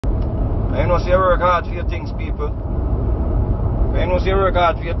And you know, say you work hard for your things, people. And you know, say you work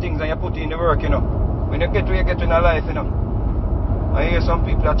hard for your things and you put in the work, you know. When you get where you get in life, you know. I hear some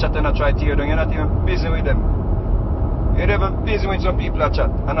people are chatting and try to tear down. You're not even busy with them. You're never busy when some people are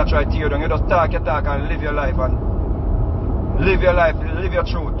chat and I try to tear down. You just talk your talk and live your life and live your life, live your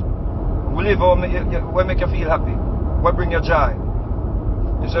truth. Live what make you feel happy. What bring you joy.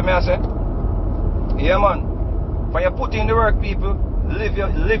 You see me I say? Yeah man. When you put in the work, people, live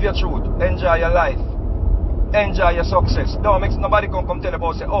your truth. Enjoy your life. Enjoy your success. Don't make nobody come tell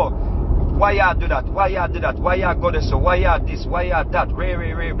about say, oh, why you do that? Why you do that? Why you go this? So why you this? Why you that?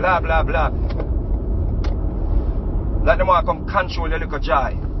 Ray, blah blah blah. Let them want to come control your little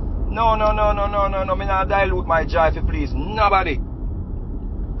joy. No. Me not dilute my joy if you please. Nobody.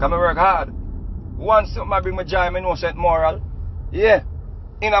 Come and work hard. Once something I bring my joy, me know set moral. Yeah.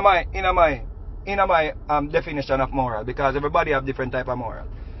 In my definition of moral, because everybody have different type of moral.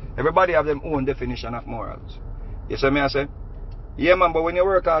 Everybody have their own definition of morals. You see me I say? Yeah man, but when you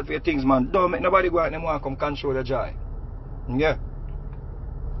work hard for your things, man, don't make nobody go out and want to come control your joy. Yeah.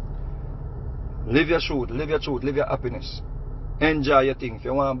 Live your truth, live your happiness. Enjoy your things. If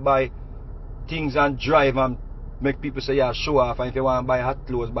you want to buy things and drive and make people say yeah, show off, and if you want to buy hot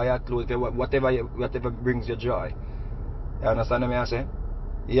clothes, whatever brings you joy. You understand what I say?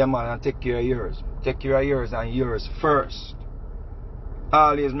 Yeah man, and take care of yours. Take care of yours and yours first.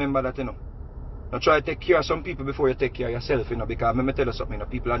 Always remember that, you know. Now try to take care of some people before you take care of yourself, you know, because let me tell you something, you know,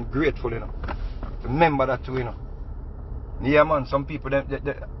 people are ungrateful, you know. Remember that too, you know. Yeah man, some people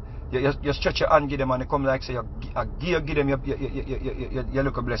you stretch your hand give them and they come like say you give them your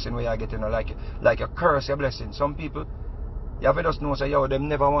look a blessing where you get, you know, like you curse your blessing. Some people you have to just know say yo, them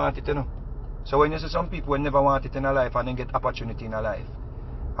never want it, you know. So when you see some people who never want it in their life and then get opportunity in their life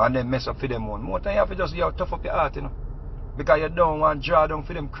and then mess up for them one, more time you have to just tough up your heart, you know. Because you don't want to draw down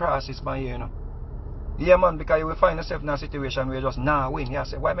for them crosses by you, you know. Yeah man, because you will find yourself in a situation where you just win. You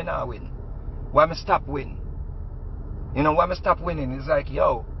say, why me not win? Why me stop win? You know, why me stop winning? It's like,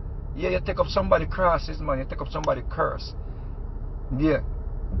 yo, yeah, you take up somebody crosses, man, you take up somebody curse. Yeah.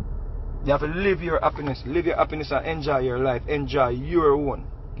 You have to live your happiness and enjoy your life. Enjoy your own.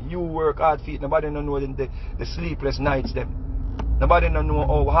 You work hard for it. Nobody don't know the sleepless nights them. Nobody don't know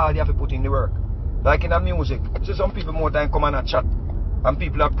how hard you have to put in the work. Like in the music. You see some people more time come and chat. And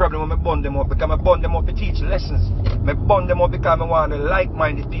people have problem when I bond them up. Because I bond them up to teach lessons. I bond them up because I want the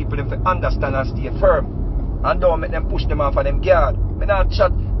like-minded people to understand and stay firm. And don't make them push them off of them guard. I not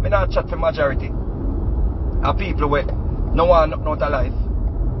chat for majority. And people who no want nothing out of life.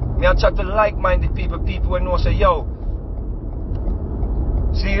 I chat to like-minded people who know say, yo,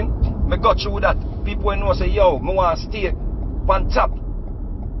 see, I got through that. People who know say, yo, I want to stay on top.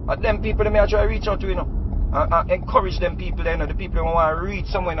 And them people that I try to reach out to, you know. And encourage them people, you know, the people who want to reach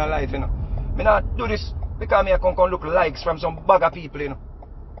somewhere in their life, you know. I not do this because I can look likes from some bag of people, you know.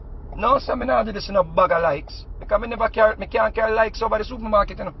 No, sir, I not do this in a bag of likes. Because I can't carry likes over the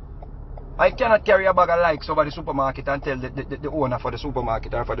supermarket, you know. I cannot carry a bag of likes over the supermarket and tell the owner for the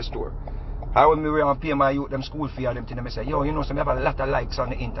supermarket or for the store. I when we want to pay my youth them school fee or them thing, I say, yo, you know, so I have a lot of likes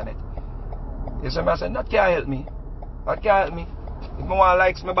on the internet. You see me, I say, that can't help me. That can't help me. If I want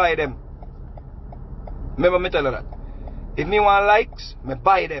likes, I buy them. Remember me tell you that. If me want likes, me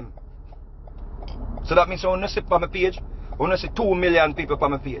buy them. So that means I want to see on my page, I want to see 2 million people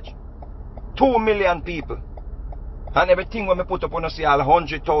on my page. 2 million people. And everything when I put up, I want to see all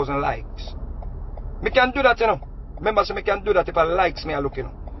 100,000 likes. Me can do that, you know. Remember, so me can do that if I likes me I look, you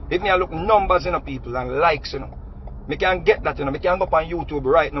know. If me I look numbers, you know, people and likes, you know. Me can get that, you know. Me can go up on YouTube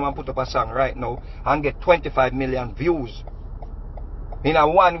right now and put up a song right now and get 25 million views. In a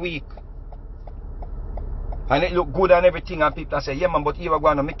 1 week. And it look good and everything and people say, yeah man, but here we go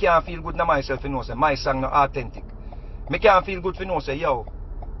on. Me can't feel good now myself, you know, say, my song not authentic. Me can't feel good, you know, say, yo,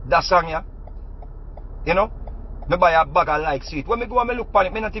 that song, yeah, you know, me buy a bag of likes it. When me go and me look on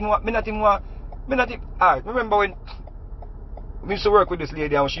it, me not even, alright, remember when we used to work with this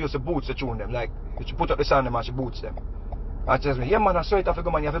lady and she used to boots to tune them, like, she put up the song them and she boots them. And she says, yeah man, I saw it off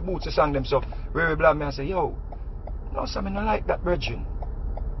go man, you have to boots the song them, so, very blah, me I say, yo, no, sir, me not like that, virgin.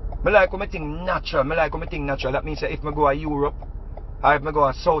 I like when I think natural. That means that if I go to Europe or if I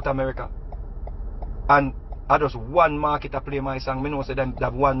go to South America and I just one market I play my song, I know say them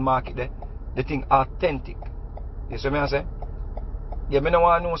have one market there. The thing authentic. You see me I say? Yeah, I don't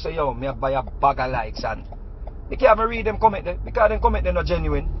want to know say yo, I buy a bag of likes and I can't even read them comment there because them comment they're not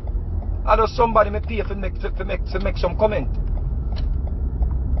genuine. I just somebody may pay for make some comment.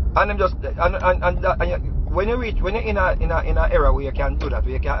 And them just when you're in an era where you can do that,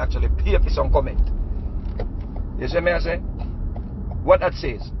 where you can actually pay for some comment. You see me I say? What that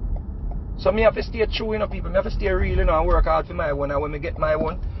says? So me have to stay true, you know, people. Me have to stay real, you know, and work hard for my one. And when me get my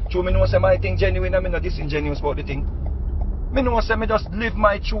one, true, me know say my thing genuine and me not disingenuous about the thing. Me know say me just live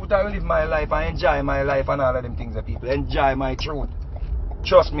my truth and live my life and enjoy my life and all of them things that people. Enjoy my truth.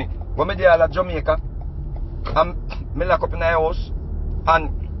 Trust me. When me there at Jamaica, me lock up in the house and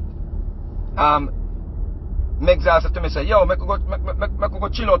me exhausted to me say, yo, me could go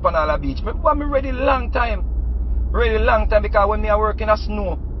chill out on all the beach. Me ready long time. Really long time, because when me are working in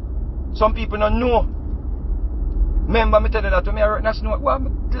snow, some people don't know. Remember me tell you that when me are working in snow, well,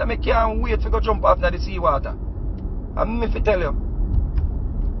 me can't wait to go jump off into the sea water. And me tell you.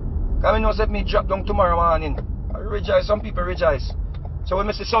 Because I know that me drop down tomorrow morning. I rejoice, some people rejoice. So when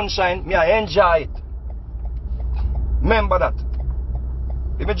me see sunshine, me I enjoy it. Remember that.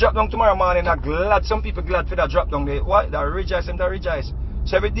 If me drop down tomorrow morning, I'm glad, some people glad for that drop down there. What? That rejoice, them that rejoice.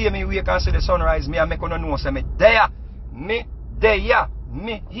 So every day me wake and see the sunrise, me I make on know say me there, me here,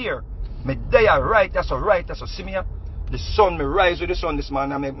 me there right that's so see me here. The sun, me rise with the sun this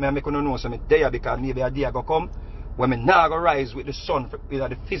morning, and I make on know say me there, because maybe a day I go come when me now go rise with the sun for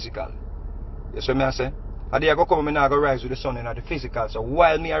the physical. You see me I say? A day I go come when me now go rise with the sun in the physical. So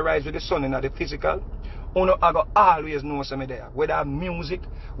while me I rise with the sun in the physical, I go always know say me there. Whether music,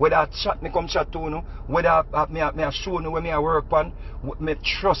 whether chat me come chat to you, whether me I show you when me I work on, me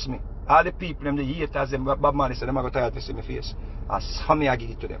trust me. All the people, them the haters, them Bob Marley say them I go tired to see me face. As how me I give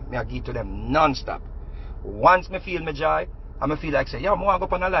it to them. Me I give it to them non-stop. Once me feel me joy, and me feel like say, yeah, I want to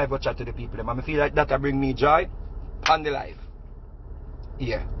go on a live go chat to the people, and me feel like that bring me joy on the live.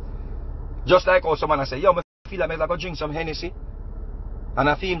 Yeah. Just like how someone I say, yo, me feel like I go drink some Hennessy. And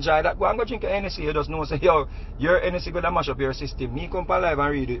I feel joy that go and go drink a Hennessy, you just know say, yo, your Hennessy gonna mash up your system. Me come live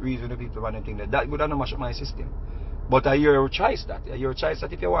and read with the people and think that would not mash up my system. But your choice that. Your choice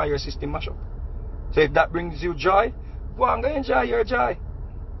that if you want your system mash up. So if that brings you joy, go and go enjoy your joy.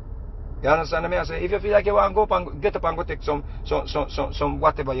 You understand me? I say if you feel like you want to go up and get up and go take some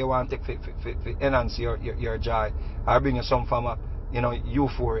whatever you want to take for enhance your joy, or bring you some form of, you know,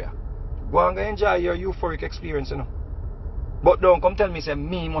 euphoria. Go and go enjoy your euphoric experience, you know. But don't come tell me say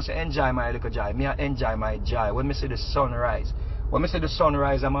me must enjoy my little joy. Me I enjoy my joy when me see the sunrise. When me see the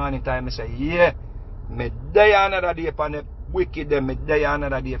sunrise at morning time, me say, yeah, me die another day upon the wicked them, me die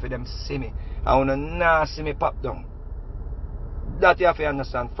another day for them see me. I wanna not see me pop down. That you have to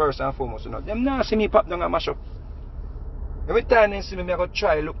understand first and foremost, you know. Them not see me pop down and mash up. Every time they see me, I go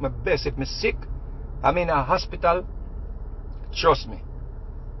try look my best. If me sick, I'm in a hospital, trust me.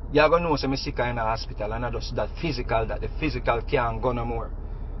 You're going to know I'm sick in a hospital, and not just that the physical can't go no more.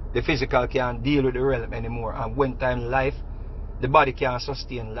 The physical can't deal with the realm anymore. And when time life, the body can't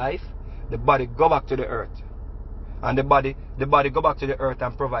sustain life, the body go back to the earth. And the body go back to the earth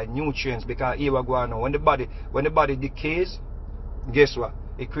and provide nutrients, because here we go on now. When the body decays, guess what?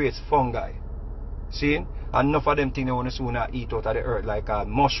 It creates fungi. See? And enough of them things they want to soon eat out of the earth, like a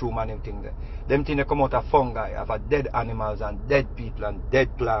mushroom and them things there. Them things they come out of fungi, of dead animals and dead people and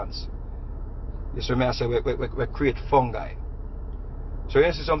dead plants. You see me I say we create fungi. So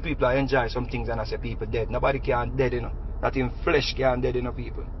you see some people enjoy some things and I say people dead. Nobody can dead, you know. Not even flesh can dead, you know,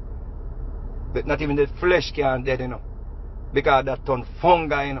 people. But not even the flesh can dead, you know. Because that turn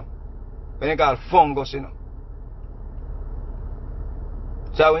fungi, you know. When they call fungus, you know.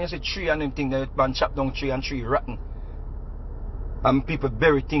 So when you see tree and them things, they man chop down tree and tree rotten. And people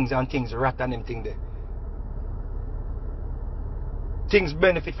bury things and things rot and them things there. Things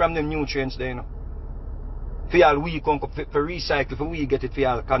benefit from them nutrients there, you know. For all we come for recycle, for we get it,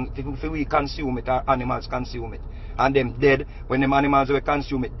 for we consume it, our animals consume it. And them dead, when them animals will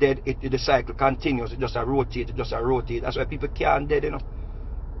consume it dead, the cycle continues, it just a rotate, That's why people can't dead, you know.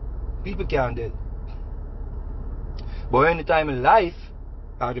 People can't dead. But anytime in life,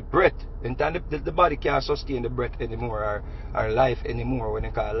 or the breath, and the body can't sustain the breath anymore, or life anymore when they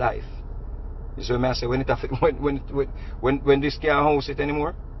call life. You see what I say? When this can't house it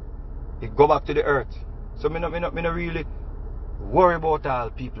anymore, it go back to the earth. So me not really worry about all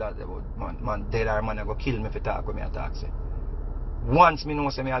people out there about man dead or man go kill me if I talk when I talk. Say. Once me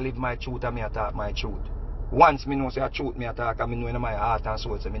know say me I live my truth and me I talk my truth. Once me know say I truth me I talk and me know in my heart and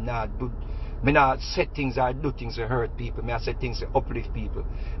soul say me not say things or do things to hurt people. Me I say things to uplift people.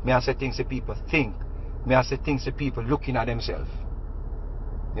 Me I say things to people think. Me I say things to people looking at themselves.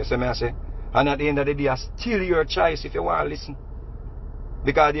 You see me I say? And at the end of the day, it's still your choice if you want to listen.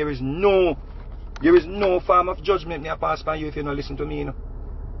 Because there is no form of judgment me I pass by you if you don't listen to me, you know.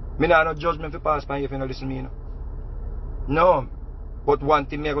 Me not no judgment to pass by you if you don't listen to me, you know. No. But one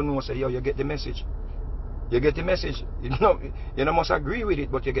thing me I know say, yo, you get the message. You get the message. You know, must agree with it,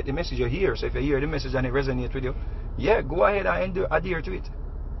 but you get the message you hear. So if you hear the message and it resonates with you, yeah, go ahead and adhere to it.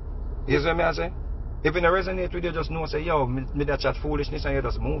 You see me I say? If it resonate with you, just know say, yo, me that chat foolishness and you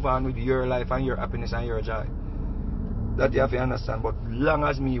just move on with your life and your happiness and your joy. That you have to understand. But long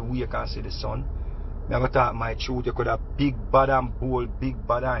as me wake and see the sun, me have to talk my truth. You could have big, bad and bold, big,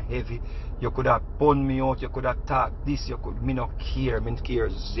 bad and heavy. You could have bun me out. You could have talked this. You could, me not care. Me care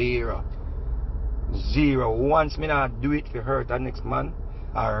zero. Zero. Once me not do it for hurt the next man,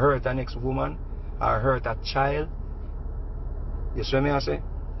 or hurt the next woman, or hurt a child, you see me I say?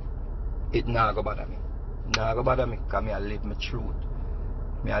 It not go bother me. Not go bother me because me I live my truth.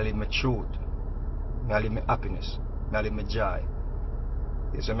 Me I live my truth. Me I live my happiness. Me I live my joy.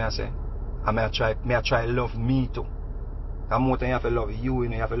 You see me I say? And me I try love me too. And more time you have to love you, you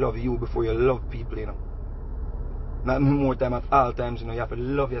know, you have to love you before you love people, you know. Not more time at all times, you know, you have to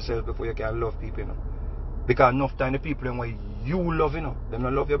love yourself before you can love people, you know. Because enough time the people where you love, you know, them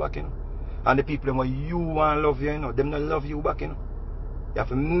not love you back, you know. And the people where you want to love you, you know, them not love you back, you know. You have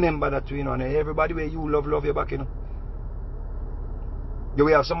to remember that too, you know, and everybody where you love you back, you know. You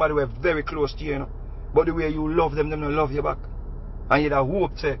will have somebody who is very close to you, you know. But the way you love them not love you back. And you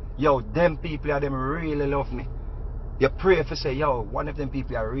hope say, yo, them people are them really love me. You pray for say, yo, one of them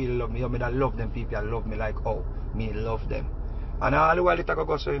people are really love me. Yo, me that love them people I love me like, oh, me love them. And all the while it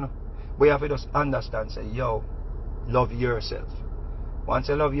go so, you know. But you have to just understand, say, yo, love yourself. Once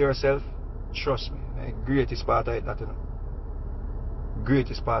you love yourself, trust me, the greatest part of it, that, you know.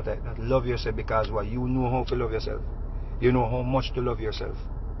 Greatest part of it, that love yourself because what you know how to love yourself. You know how much to love yourself.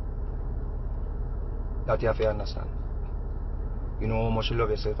 That you have to understand. You know how much you love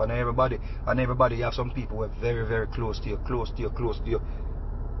yourself. And everybody you have some people who are very, very close to you.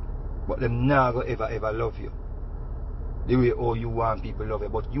 But them never ever love you. The way all you want people love you.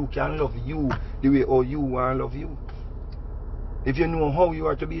 But you can love you the way all you want love you. If you know how you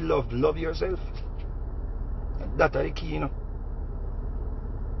are to be loved, love yourself. That's the key, you know.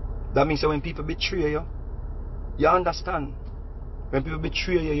 That means that when people betray you, you understand. When people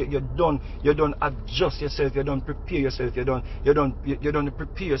betray you, you don't adjust yourself, you don't prepare yourself, you don't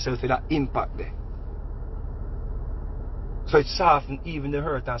prepare yourself for that impact there. So it softens even the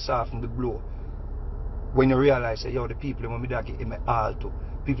hurt and softens the blow. When you realize that, yo, the people who me that give me all to,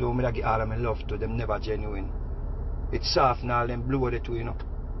 people who me that give all of my love to, them never genuine. It softens all them blow there too, you know.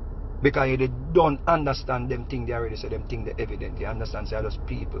 Because they don't understand them thing they already say, them thing they evident. You understand, say, those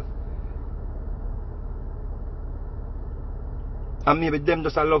people. And maybe them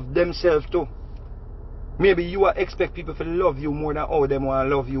just love themselves too. Maybe you expect people to love you more than how them want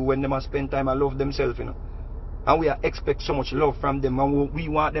to love you when they spend time and love themselves, you know. And we expect so much love from them, and we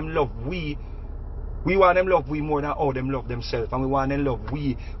want them love we want them love we more than how them love themselves, and we want them love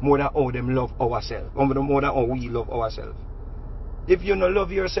we more than how them love ourselves, or more than how we love ourselves. If you don't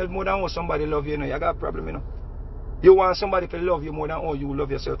love yourself more than how somebody love you, you know, you got a problem, you know. You want somebody to love you more than how you love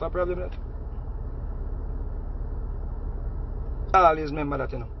yourself, a problem with that. Always remember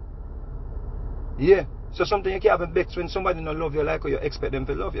that, you know. Yeah. So something you can't have vex when somebody don't love you like how you expect them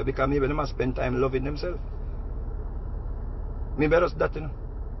to love you, because maybe they must spend time loving themselves. Maybe just that, you know.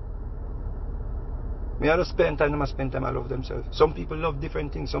 Maybe just spend time, they must spend time and love themselves. Some people love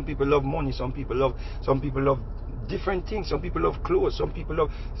different things. Some people love money. Some people love different things. Some people love clothes. Some people love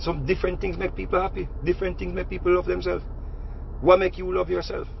some different things make people happy. Different things make people love themselves. What make you love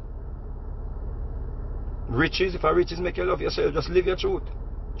yourself? Riches, if riches make you love yourself, just live your truth.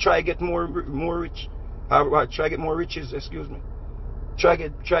 Try get more rich. Try get more riches, excuse me. Try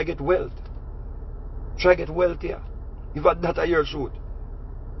get wealth. Try get wealthier. If that are your truth.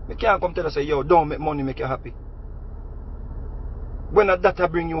 You can't come tell us say, yo, don't make money make you happy. When that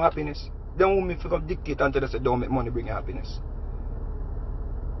bring you happiness, then who me come dictate and tell us say, don't make money bring you happiness.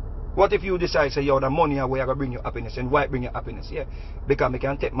 What if you decide, say, yo, the money are where I bring you happiness, and why bring you happiness? Yeah, because I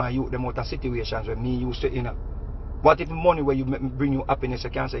can take my youth them out of situations where me used to, you know. What if money where you bring you happiness, you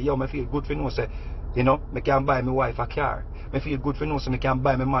can say, yo, I feel good for no, say, you know, I can buy my wife a car. I feel good for no, so I can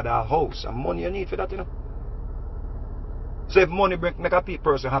buy my mother a house. And money you need for that, you know. So if money make a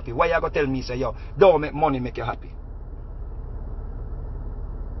person happy, why you going to tell me, say, yo, don't make money make you happy?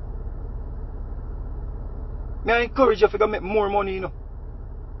 May I encourage you to make more money, you know.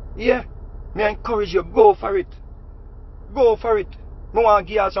 Yeah, me encourage you, go for it. Go for it. I want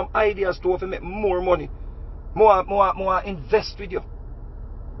to give you some ideas to make more money. I want to invest with you.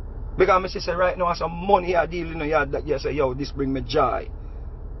 Because I say right now, some money I deal, you know, that you say, yo, this bring me joy.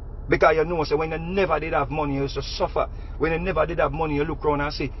 Because you know, so when you never did have money, you used to suffer. When you never did have money, you look around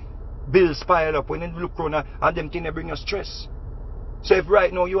and see bills pile up. When you look around and them things they bring you stress. So if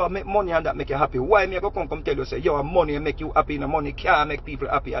right now you have make money and that make you happy, why me I go come tell you say, yo, money make you happy and money can't make people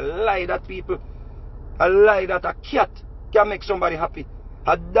happy? I lie that people. I lie that a cat can make somebody happy.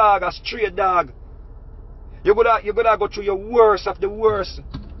 A dog, a stray dog. You gotta go through your worst of the worst.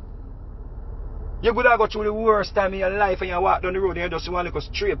 You gotta go through the worst time in your life and you walk down the road and you just see one little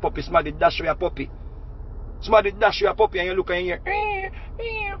stray puppy, somebody dash with a puppy. Somebody dash with a puppy and you look and you hear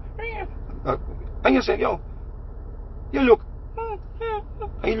and you say, yo, you look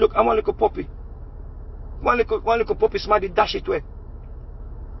and you look and one little puppy. One little puppy, somebody dash it way.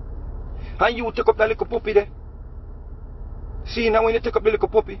 And you take up that little puppy there. See now when you take up the little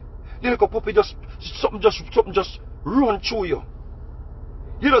puppy just something just run through you.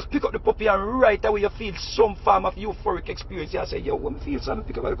 You just pick up the puppy and right away you feel some form of euphoric experience. You say, yo, when I feel something,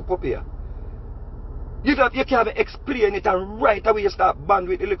 pick up a little puppy here. You can't even explain it and right away you start band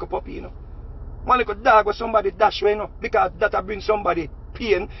with the little puppy, you know. One little dog with somebody dash away, you know, because that'll bring somebody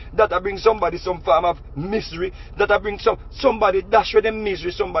pain, that'll bring somebody some form of misery, that'll bring somebody dash with them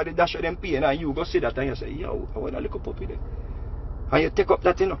misery, somebody dash with them pain, and you go see that and you say, yo, I want a little puppy there. And you take up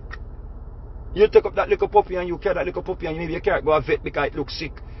that, you know. You take up that little puppy and you carry that little puppy and maybe you can't go to vet because it looks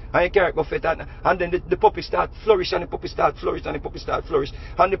sick. And you can't go vet and then the puppy start flourish and the puppy start flourish and the puppy start flourish.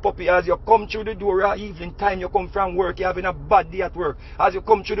 And the puppy, as you come through the door at evening time, you come from work, you're having a bad day at work. As you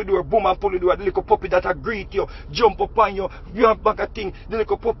come through the door, boom and pull the door, the little puppy that greet you, jump up on you, you have back a thing, the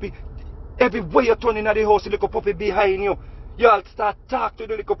little puppy, everywhere you turn in the house, the little puppy behind you. You all start talk to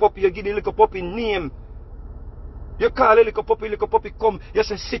the little puppy, you give the little puppy name. You call a little puppy come, you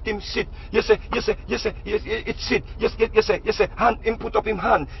say sit him sit, you say it sit, you say hand him put up him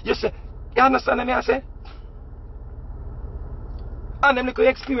hand, you say, you understand what I say? And them little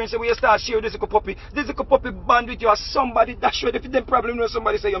experience where you start share this little puppy band with you as somebody dash with if them problem when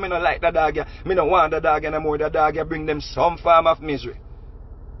somebody say, yo, me don't like that dog, me don't want that dog anymore, that dog bring them some form of misery.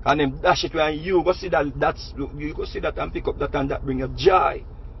 And them dash it and you go see that you go see that and pick up that and that bring you joy.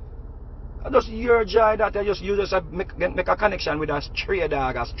 And just your joy that you just make a connection with a stray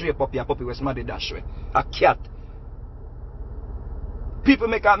dog, a stray puppy, a puppy with somebody dash with. A cat. People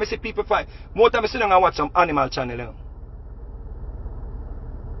make me see people find. More time I sit down and watch some animal channel, you know.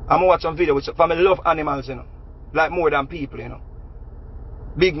 I'm watch some video with some, I love animals, you know. Like more than people, you know.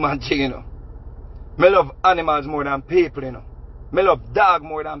 Big man thing, you know. I love animals more than people, you know. I love dog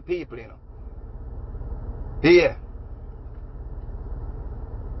more than people, you know. Yeah.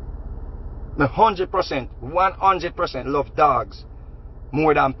 100% love dogs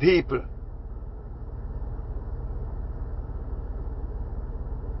more than people.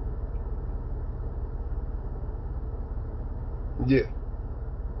 Yeah.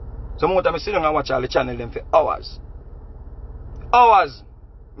 So more time I sit down and watch all the channel them for hours. Hours.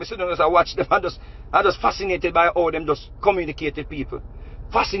 I sit down and watch them and I'm just fascinated by how them just communicate with people.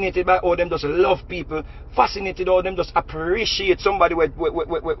 Fascinated by how them just love people. Fascinated how them just appreciate somebody we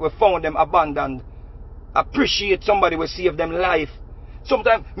found them abandoned. Appreciate somebody we save them life.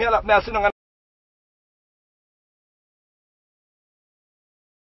 Sometimes I sit down